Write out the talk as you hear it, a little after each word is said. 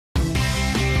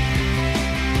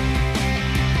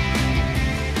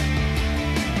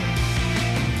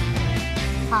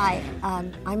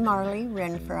I'm Marli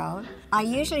Renfro. I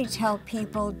usually tell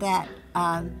people that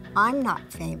I'm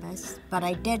not famous, but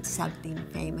I did something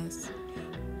famous.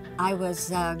 I was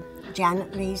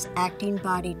Janet Leigh's acting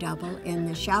body double in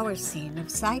the shower scene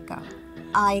of Psycho.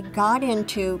 I got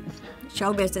into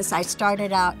show business. I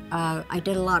started out, I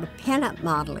did a lot of pinup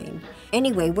modeling.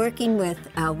 Anyway, working with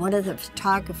one of the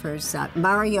photographers,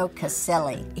 Mario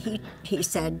Caselli, he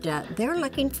said, they're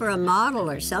looking for a model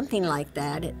or something like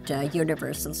that at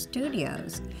Universal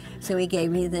Studios. So he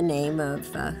gave me the name of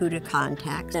who to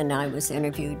contact, and I was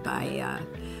interviewed by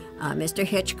Mr.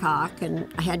 Hitchcock,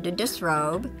 and I had to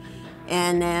disrobe,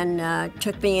 and then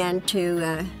took me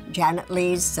into Janet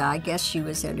Leigh's, I guess she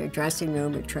was in her dressing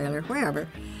room or trailer, wherever,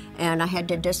 and I had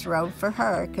to disrobe for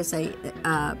her because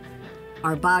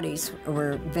our bodies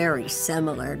were very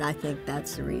similar, and I think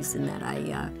that's the reason that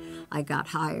I got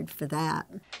hired for that.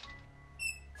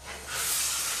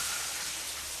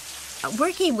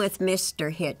 Working with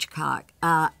Mr. Hitchcock,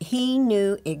 he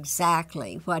knew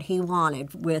exactly what he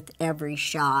wanted with every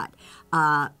shot.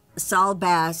 Saul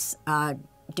Bass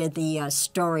did the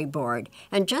storyboard,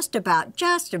 and just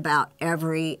about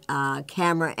every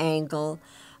camera angle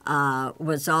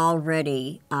was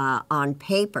already on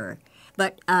paper.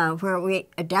 But where we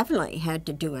definitely had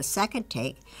to do a second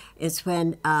take is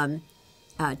when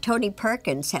Tony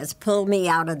Perkins has pulled me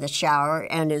out of the shower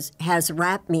and has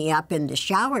wrapped me up in the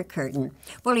shower curtain.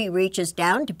 Well, he reaches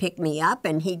down to pick me up,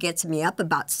 and he gets me up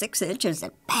about 6 inches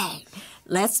and bang,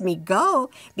 lets me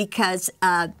go because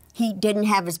he didn't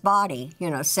have his body,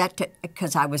 set to,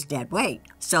 because I was dead weight.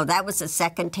 So that was the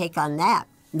second take on that.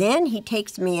 Then he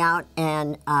takes me out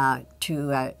and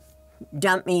to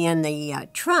dump me in the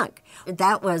trunk.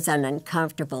 That was an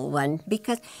uncomfortable one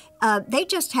because they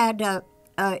just had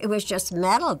it was just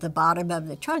metal at the bottom of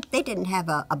the trunk. They didn't have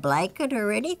a blanket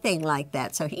or anything like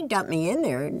that. So he dumped me in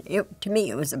there, and to me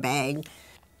it was a bag.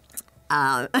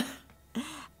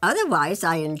 Otherwise,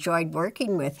 I enjoyed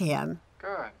working with him.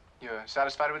 Good. You're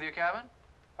satisfied with your cabin?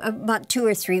 About 2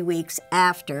 or 3 weeks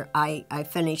after I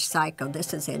finished Psycho,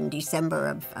 this is in December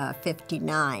of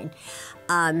 '59,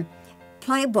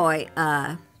 Playboy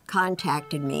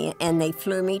contacted me, and they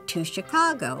flew me to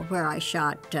Chicago, where I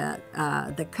shot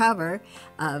the cover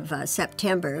of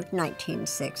September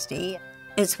 1960.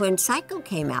 It's when Psycho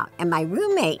came out, and my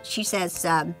roommate, she says,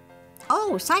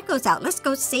 oh, Psycho's out, let's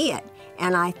go see it.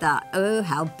 And I thought, oh,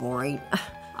 how boring.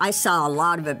 I saw a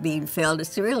lot of it being filmed.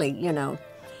 It's really,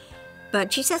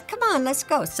 But she says, come on, let's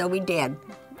go. So we did.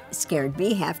 It scared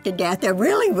me half to death. I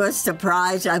really was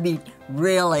surprised. I mean,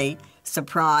 really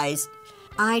surprised.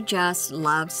 I just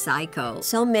love Psycho.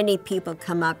 So many people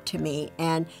come up to me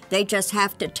and they just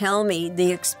have to tell me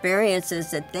the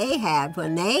experiences that they had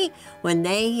when they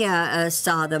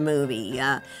saw the movie.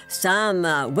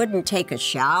 Some wouldn't take a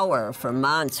shower for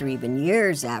months or even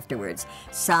years afterwards.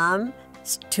 Some,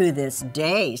 to this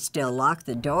day, still lock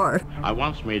the door. I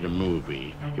once made a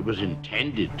movie. It was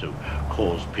intended to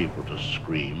cause people to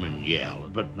scream and yell,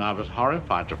 but I was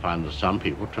horrified to find that some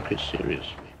people took it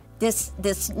seriously.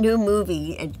 This new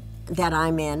movie that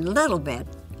I'm in, a little bit,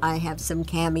 I have some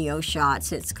cameo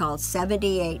shots. It's called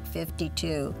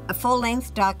 7852, a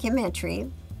full-length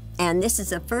documentary, and this is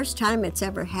the first time it's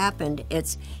ever happened.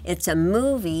 It's a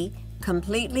movie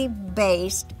completely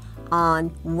based on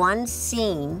one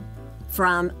scene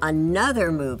from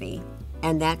another movie,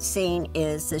 and that scene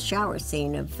is the shower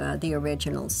scene of the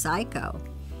original Psycho.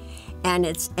 And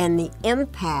the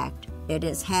impact it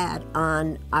has had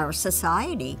on our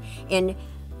society in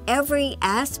every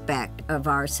aspect of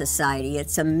our society.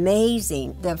 It's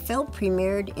amazing. The film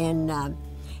premiered in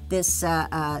this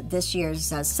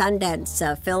year's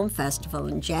Sundance Film Festival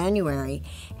in January,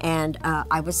 and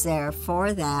I was there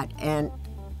for that. And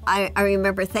I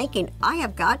remember thinking, I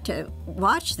have got to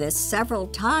watch this several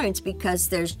times because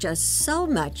there's just so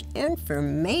much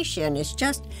information.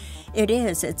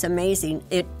 It's amazing.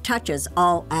 It touches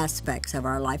all aspects of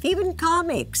our life, even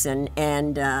comics and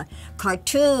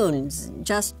cartoons.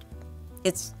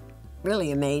 It's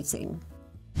really amazing.